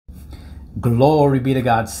Glory be to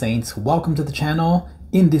God, saints. Welcome to the channel.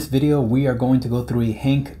 In this video, we are going to go through a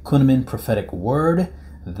Hank Kunneman prophetic word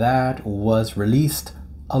that was released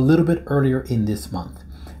a little bit earlier in this month.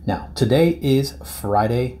 Now, today is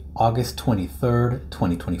Friday, August 23rd,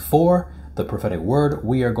 2024. The prophetic word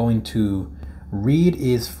we are going to read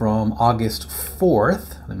is from August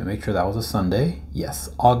 4th. Let me make sure that was a Sunday. Yes,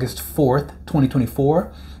 August 4th,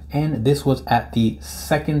 2024. And this was at the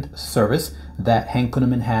second service that Hank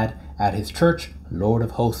Kunneman had at his church, Lord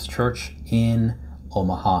of Hosts Church in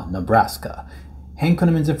Omaha, Nebraska. Hank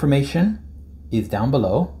Kunneman's information is down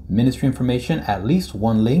below. Ministry information, at least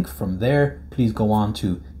one link. From there, please go on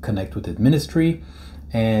to connect with his ministry.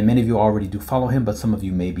 And many of you already do follow him, but some of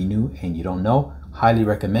you may be new and you don't know. Highly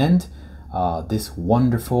recommend this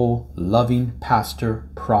wonderful, loving pastor,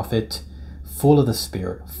 prophet, full of the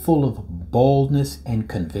Spirit, full of boldness and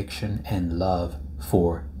conviction and love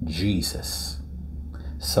for Jesus.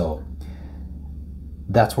 So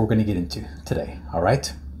that's what we're going to get into today. All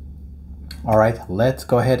right, let's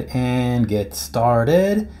go ahead and get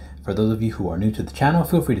started. For those of you who are new to the channel,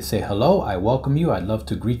 feel free to say hello. I welcome you. I'd love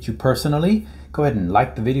to greet you personally. Go ahead and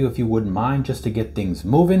like the video if you wouldn't mind, just to get things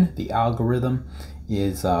moving. The algorithm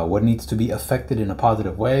is what needs to be affected in a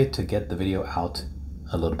positive way to get the video out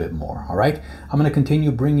a little bit more. All right, I'm going to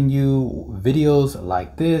continue bringing you videos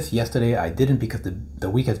like this. Yesterday I didn't because the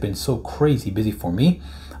week has been so crazy busy for me.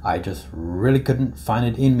 I just really couldn't find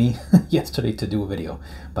it in me yesterday to do a video,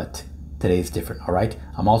 but today is different. All right,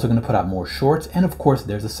 I'm also going to put out more shorts, and of course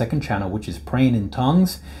there's a second channel which is Praying in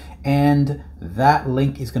Tongues, and that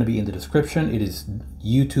link is going to be in the description. It is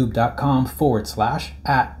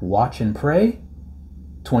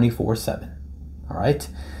youtube.com/watchandpray24/7. all right,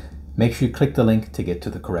 make sure you click the link to get to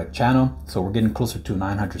the correct channel. So we're getting closer to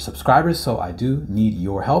 900 subscribers, so I do need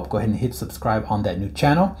your help. Go ahead and hit subscribe on that new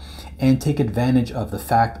channel and take advantage of the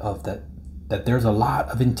fact of that there's a lot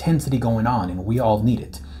of intensity going on and we all need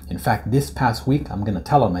it. In fact, this past week, I'm going to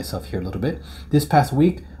tell on myself here a little bit. This past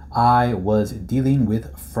week, I was dealing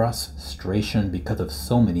with frustration because of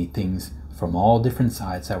so many things from all different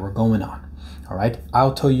sides that were going on. All right,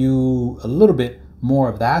 I'll tell you a little bit more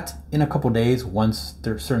of that in a couple days once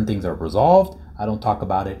certain things are resolved. I don't talk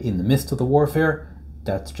about it in the midst of the warfare.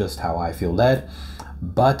 That's just how I feel led.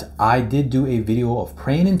 But I did do a video of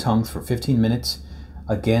praying in tongues for 15 minutes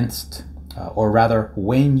against, or rather,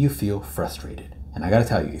 when you feel frustrated. And I gotta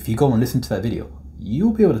tell you, if you go and listen to that video,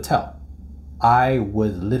 you'll be able to tell I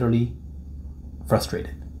was literally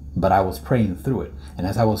frustrated, but I was praying through it. And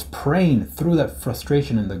as I was praying through that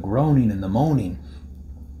frustration and the groaning and the moaning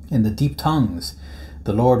in the deep tongues,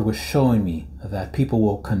 the Lord was showing me that people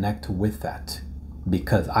will connect with that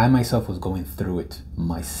because I myself was going through it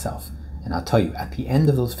myself. And I'll tell you, at the end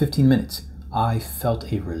of those 15 minutes, I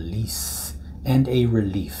felt a release and a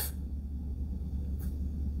relief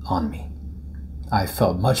on me. I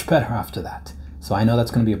felt much better after that. So I know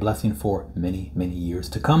that's going to be a blessing for many, many years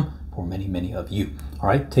to come for many, many of you. All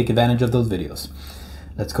right, take advantage of those videos.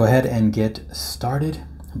 Let's go ahead and get started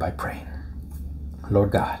by praying.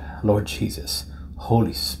 Lord God, Lord Jesus,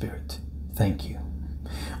 Holy Spirit, thank you.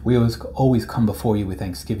 We always come before you with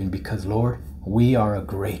thanksgiving because, Lord, we are a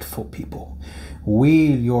grateful people. We,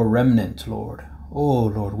 your remnant, Lord. Oh,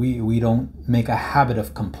 Lord, we don't make a habit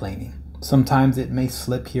of complaining. Sometimes it may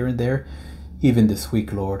slip here and there, even this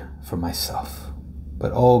week, Lord, for myself.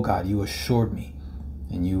 But, oh, God, you assured me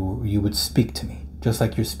and you would speak to me, just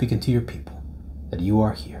like you're speaking to your people, that you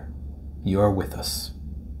are here. You are with us.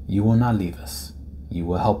 You will not leave us. You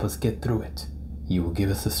will help us get through it. You will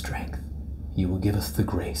give us the strength. You will give us the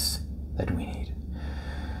grace that we need.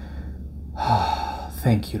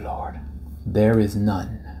 Thank you, Lord. There is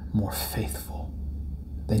none more faithful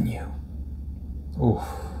than you. Oof.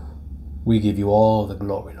 We give you all the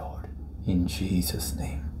glory, Lord, in Jesus'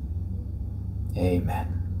 name.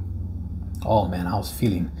 Amen. Oh man, I was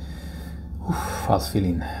feeling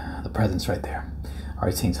the presence right there. All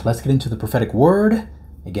right, saints, let's get into the prophetic word.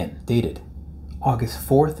 Again, dated August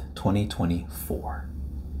 4th, 2024.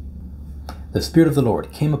 The Spirit of the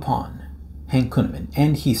Lord came upon Hank Kunneman,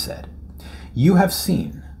 and he said, "You have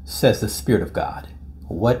seen, says the Spirit of God,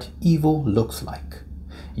 what evil looks like.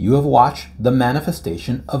 You have watched the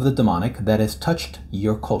manifestation of the demonic that has touched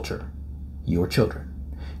your culture, your children,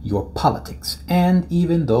 your politics, and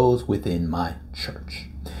even those within my church.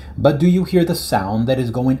 But do you hear the sound that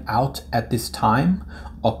is going out at this time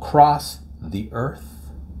across the earth?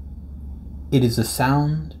 It is the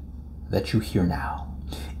sound that you hear now.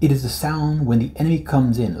 It is the sound when the enemy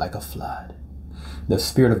comes in like a flood. The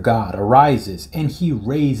Spirit of God arises and he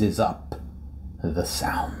raises up the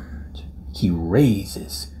sound. He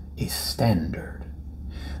raises a standard.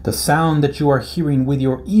 The sound that you are hearing with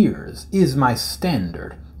your ears is my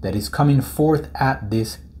standard that is coming forth at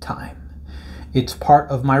this time. It's part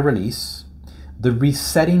of my release, the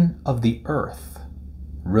resetting of the earth,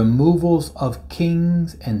 removals of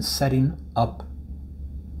kings and setting up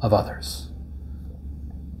of others,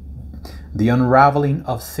 the unraveling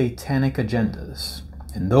of satanic agendas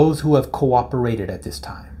and those who have cooperated at this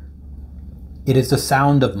time. It is the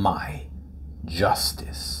sound of my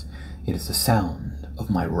justice. It is the sound of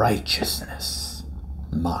my righteousness,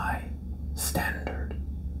 my standard.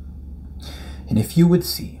 And if you would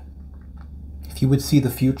see the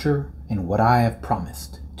future and what I have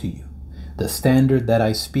promised to you, the standard that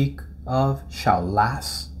I speak of shall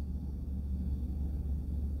last,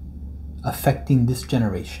 affecting this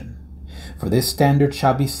generation. For this standard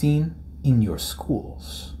shall be seen in your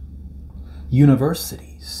schools,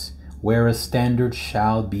 universities, where a standard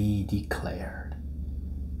shall be declared.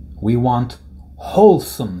 We want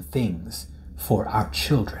wholesome things for our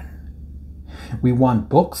children. We want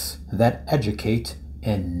books that educate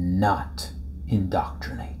and not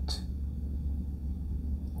indoctrinate.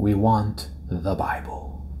 We want the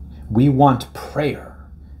Bible. We want prayer.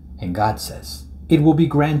 And God says, it will be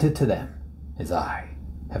granted to them as I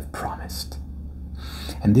have promised.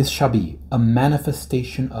 And this shall be a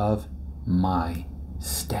manifestation of my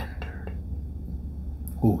standard.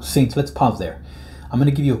 Ooh, saints, let's pause there. I'm going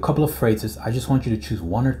to give you a couple of phrases. I just want you to choose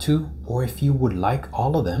one or two, or if you would like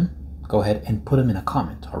all of them, go ahead and put them in a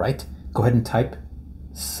comment, all right? Go ahead and type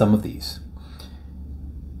some of these.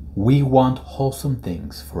 We want wholesome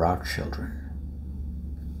things for our children.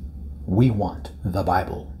 We want the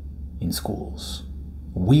Bible in schools.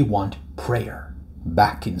 We want prayer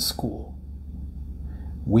back in school.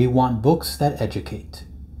 We want books that educate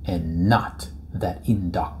and not that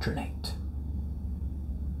indoctrinate.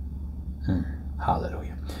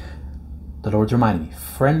 Hallelujah. The Lord's reminding me,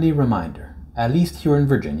 friendly reminder, at least here in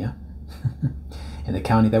Virginia, in the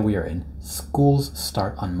county that we are in, schools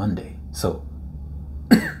start on Monday. So,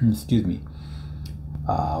 excuse me,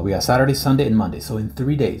 we have Saturday, Sunday, and Monday. So in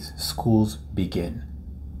 3 days, schools begin.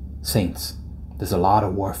 Saints, there's a lot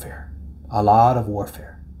of warfare. A lot of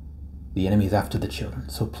warfare. The enemy is after the children.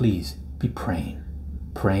 So please be praying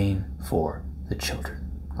for the children.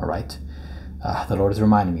 All right? The Lord is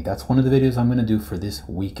reminding me. That's one of the videos I'm going to do for this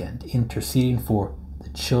weekend. Interceding for the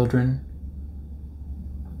children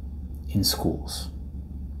in schools.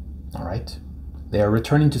 All right? They are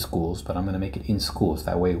returning to schools, but I'm going to make it in schools.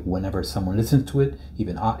 That way, whenever someone listens to it,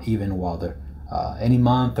 even while they're any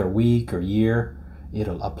month or week or year,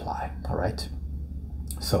 it'll apply. All right?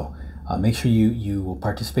 So make sure you will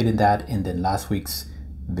participate in that. And then last week's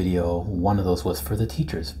video, one of those was for the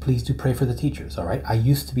teachers. Please do pray for the teachers. All right? I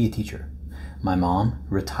used to be a teacher. My mom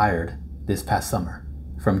retired this past summer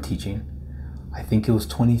from teaching. I think it was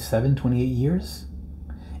 27, 28 years.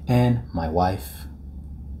 And my wife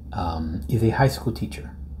is a high school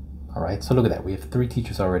teacher. All right, so look at that. We have 3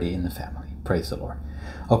 teachers already in the family. Praise the Lord.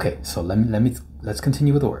 Okay, so let's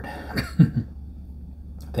continue with the word.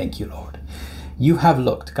 Thank you, Lord. You have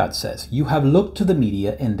looked, God says, you have looked to the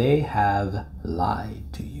media and they have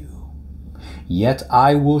lied to you. Yet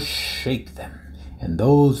I will shake them, and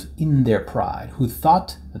those in their pride who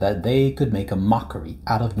thought that they could make a mockery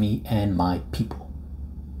out of me and my people.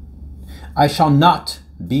 I shall not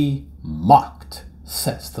be mocked,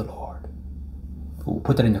 says the Lord. Ooh,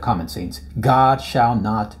 put that in the comments, saints. God shall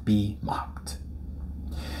not be mocked.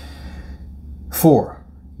 For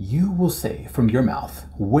you will say from your mouth,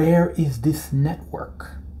 where is this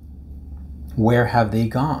network? Where have they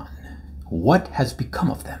gone? What has become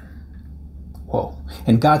of them? Whoa.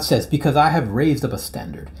 And God says, because I have raised up a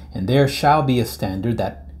standard, and there shall be a standard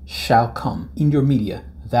that shall come in your media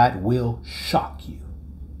that will shock you.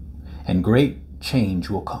 And great change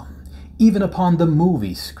will come, even upon the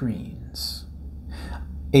movie screens.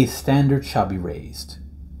 A standard shall be raised.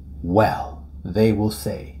 Well, they will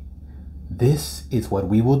say, this is what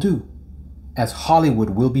we will do. As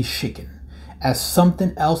Hollywood will be shaken, as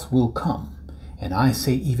something else will come, and I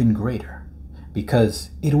say even greater,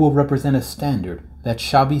 because it will represent a standard that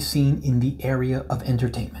shall be seen in the area of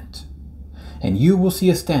entertainment. And you will see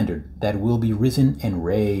a standard that will be risen and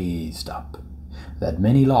raised up, that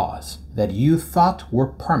many laws that you thought were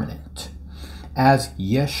permanent, as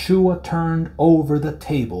Yeshua turned over the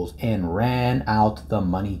tables and ran out the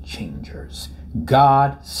money changers,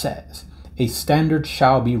 God says, a standard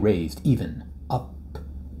shall be raised even up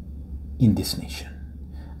in this nation,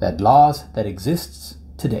 that laws that exists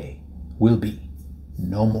today will be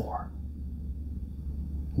no more,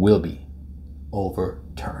 will be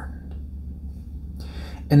overturned.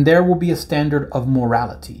 And there will be a standard of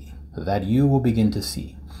morality that you will begin to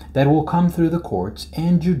see, that will come through the courts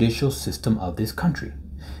and judicial system of this country.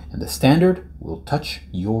 And the standard will touch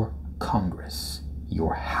your Congress,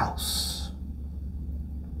 your House.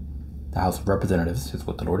 The House of Representatives is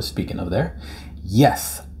what the Lord is speaking of there.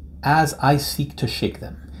 Yes, as I seek to shake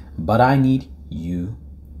them, but I need you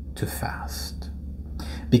to fast,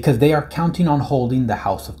 because they are counting on holding the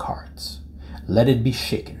house of cards. Let it be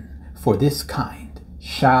shaken, for this kind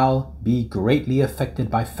shall be greatly affected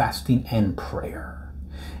by fasting and prayer.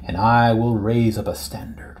 And I will raise up a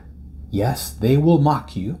standard. Yes, they will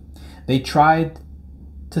mock you. They tried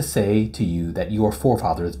to say to you that your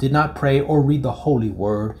forefathers did not pray or read the holy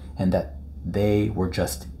word, and that they were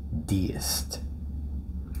just deists.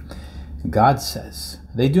 God says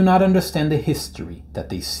they do not understand the history that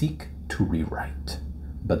they seek to rewrite,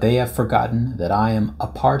 but they have forgotten that I am a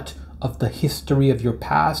part of the history of your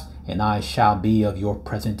past, and I shall be of your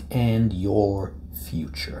present and your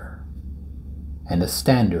future. And a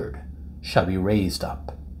standard shall be raised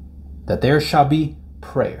up, that there shall be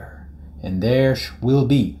prayer, and there will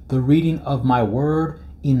be the reading of my word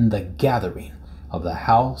in the gathering of the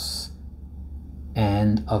House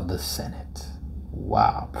and of the Senate.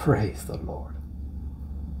 Wow, praise the Lord.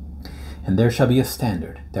 And there shall be a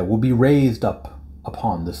standard that will be raised up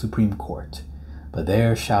upon the Supreme Court, but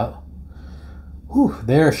there shall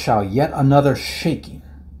yet another shaking.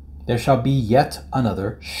 There shall be yet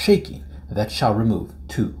another shaking that shall remove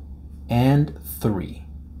 2 and 3.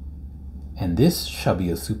 And this shall be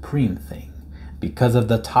a supreme thing, because of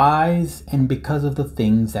the ties and because of the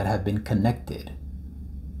things that have been connected.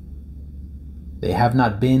 They have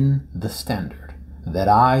not been the standard that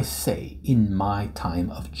I say in my time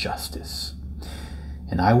of justice.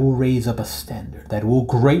 And I will raise up a standard that will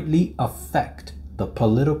greatly affect the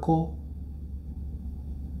political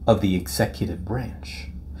of the executive branch.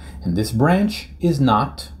 And this branch is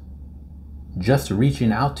not just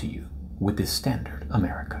reaching out to you with this standard,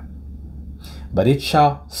 America, but it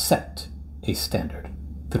shall set a standard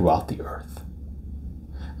throughout the earth,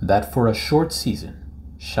 that for a short season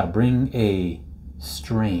shall bring a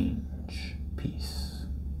strange peace.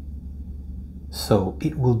 So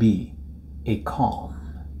it will be a calm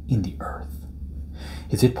in the earth.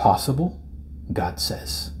 Is it possible? God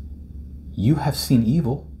says, you have seen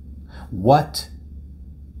evil. What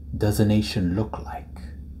does a nation look like?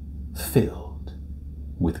 Filled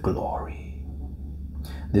with glory.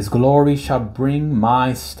 This glory shall bring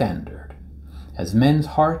my standard, as men's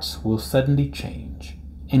hearts will suddenly change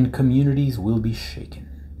and communities will be shaken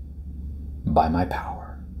by my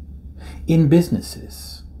power. In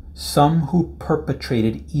businesses, some who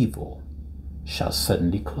perpetrated evil shall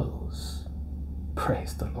suddenly close.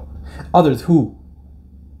 Praise the Lord.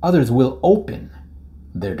 Others will open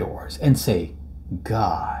their doors and say,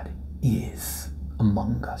 God is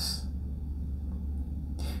among us.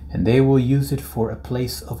 And they will use it for a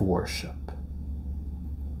place of worship.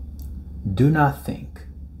 Do not think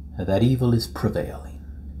that evil is prevailing,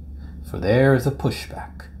 for there is a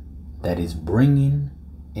pushback that is bringing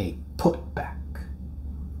a putback.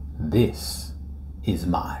 This is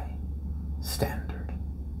my standard.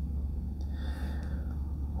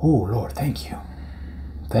 Oh, Lord, thank you.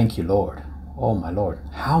 Thank you, Lord. Oh, my Lord.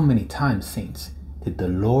 How many times, saints, did the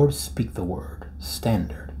Lord speak the word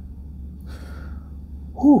standard?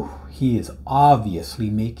 Whew, he is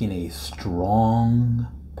obviously making a strong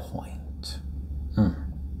point.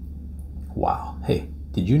 Wow. Hey,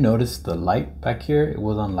 did you notice the light back here? It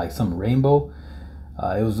was on like some rainbow.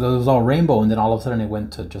 It was all rainbow, and then all of a sudden it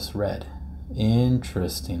went to just red.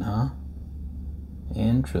 Interesting, huh?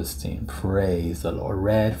 Interesting. Praise the Lord.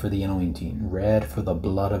 Red for the anointing. Red for the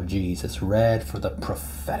blood of Jesus. Red for the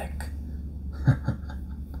prophetic.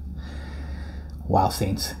 Wow,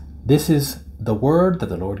 saints. This is the word that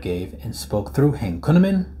the Lord gave and spoke through Hank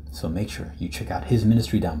Kunneman. So make sure you check out his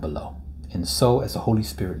ministry down below. And so as the Holy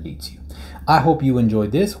Spirit leads you. I hope you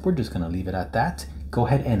enjoyed this. We're just going to leave it at that. Go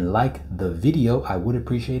ahead and like the video. I would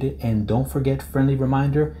appreciate it. And don't forget, friendly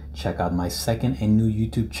reminder, check out my second and new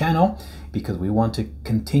YouTube channel, because we want to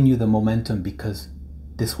continue the momentum, because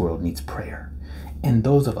this world needs prayer. And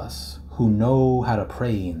those of us who know how to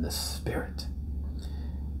pray in the Spirit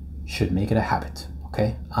should make it a habit.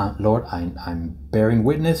 Okay? Lord, I'm bearing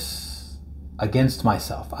witness against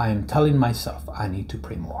myself. I am telling myself I need to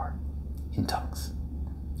pray more in tongues.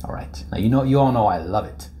 All right. Now, you all know I love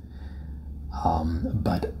it.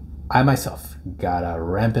 But I myself gotta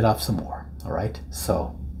ramp it up some more. All right.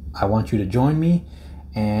 So I want you to join me.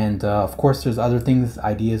 And of course, there's other things,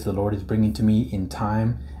 ideas the Lord is bringing to me in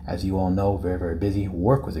time. As you all know, very, very busy.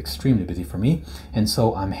 Work was extremely busy for me. And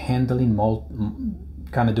so I'm handling,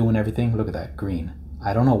 kind of doing everything. Look at that green.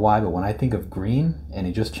 I don't know why, but when I think of green, and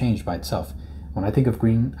it just changed by itself. When I think of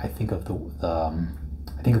green, I think of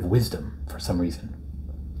I think of wisdom for some reason.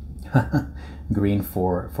 Green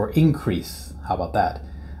for increase. How about that?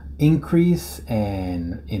 Increase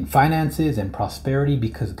and in finances and prosperity,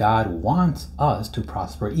 because God wants us to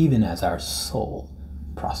prosper even as our soul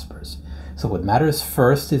prospers. So what matters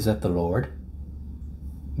first is that the Lord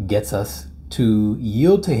gets us to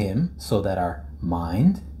yield to Him so that our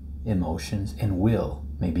mind, emotions, and will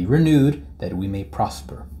may be renewed, that we may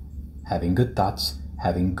prosper, having good thoughts,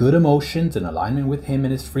 having good emotions in alignment with Him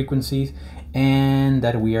and His frequencies, and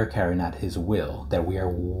that we are carrying out His will, that we are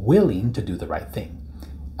willing to do the right thing.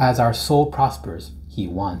 As our soul prospers, He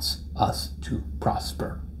wants us to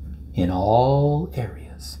prosper in all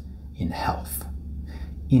areas, in health,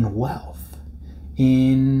 in wealth,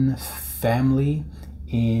 in family,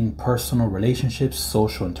 in personal relationships,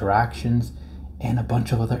 social interactions, and a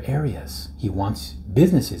bunch of other areas. He wants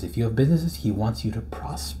businesses. If you have businesses, He wants you to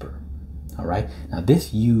prosper. All right. Now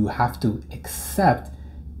this you have to accept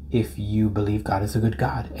if you believe God is a good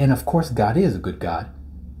God. And of course, God is a good God.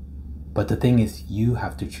 But the thing is, you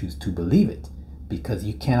have to choose to believe it, because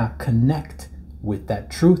you cannot connect with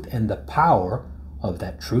that truth and the power of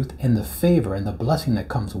that truth and the favor and the blessing that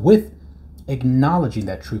comes with acknowledging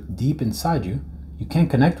that truth deep inside you. You can't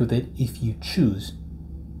connect with it if you choose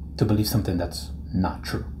to believe something that's not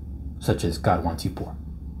true, such as God wants you poor.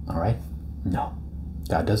 All right? No.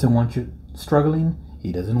 God doesn't want you struggling.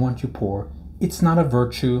 He doesn't want you poor. It's not a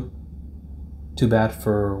virtue. Too bad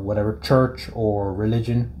for whatever church or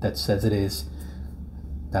religion that says it is.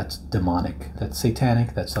 That's demonic. That's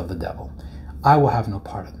satanic. That's of the devil. I will have no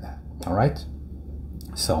part in that. All right?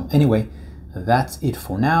 So anyway, that's it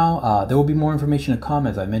for now. There will be more information to come,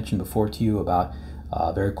 as I mentioned before to you, about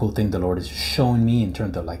a very cool thing the Lord is showing me in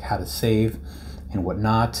terms of like how to save and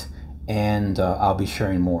whatnot. And I'll be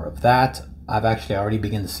sharing more of that. I've actually already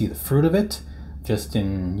begun to see the fruit of it, just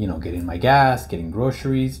in, getting my gas, getting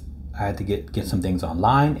groceries. I had to get some things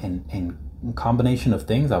online, and in combination of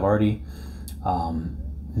things, I've already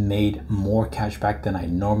made more cash back than I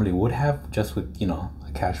normally would have, just with, a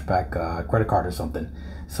cashback credit card or something.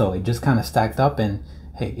 So it just kind of stacked up, and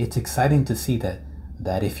hey, it's exciting to see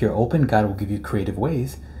that if you're open, God will give you creative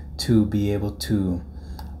ways to be able to,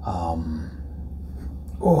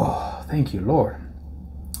 thank you, Lord,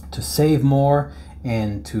 to save more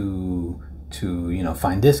and to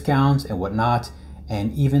find discounts and whatnot,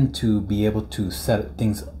 and even to be able to set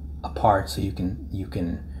things apart so you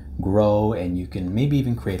can grow, and you can maybe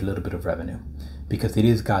even create a little bit of revenue, because it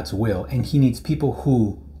is God's will, and He needs people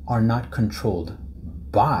who are not controlled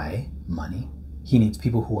by money. He needs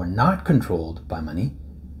people who are not controlled by money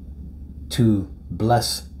to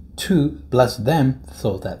bless them,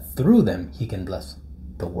 so that through them He can bless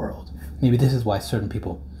the world. Maybe this is why certain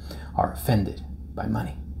people are offended by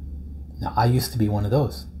money. Now, I used to be one of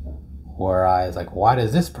those, where I was like, why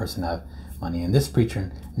does this person have money and this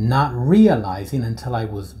preacher, not realizing until I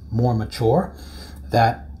was more mature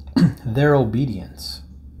that their obedience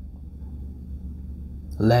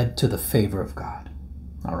led to the favor of God.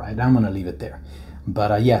 All right, I'm going to leave it there.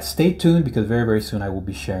 But yeah, stay tuned, because very, very soon I will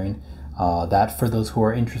be sharing that for those who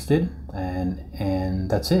are interested. And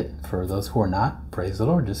that's it. For those who are not, praise the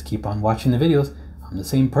Lord. Just keep on watching the videos. I'm the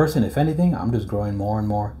same person. If anything, I'm just growing more and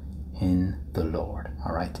more in the Lord.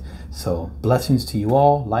 All right. So blessings to you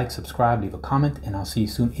all. Like, subscribe, leave a comment, and I'll see you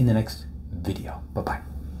soon in the next video. Bye-bye.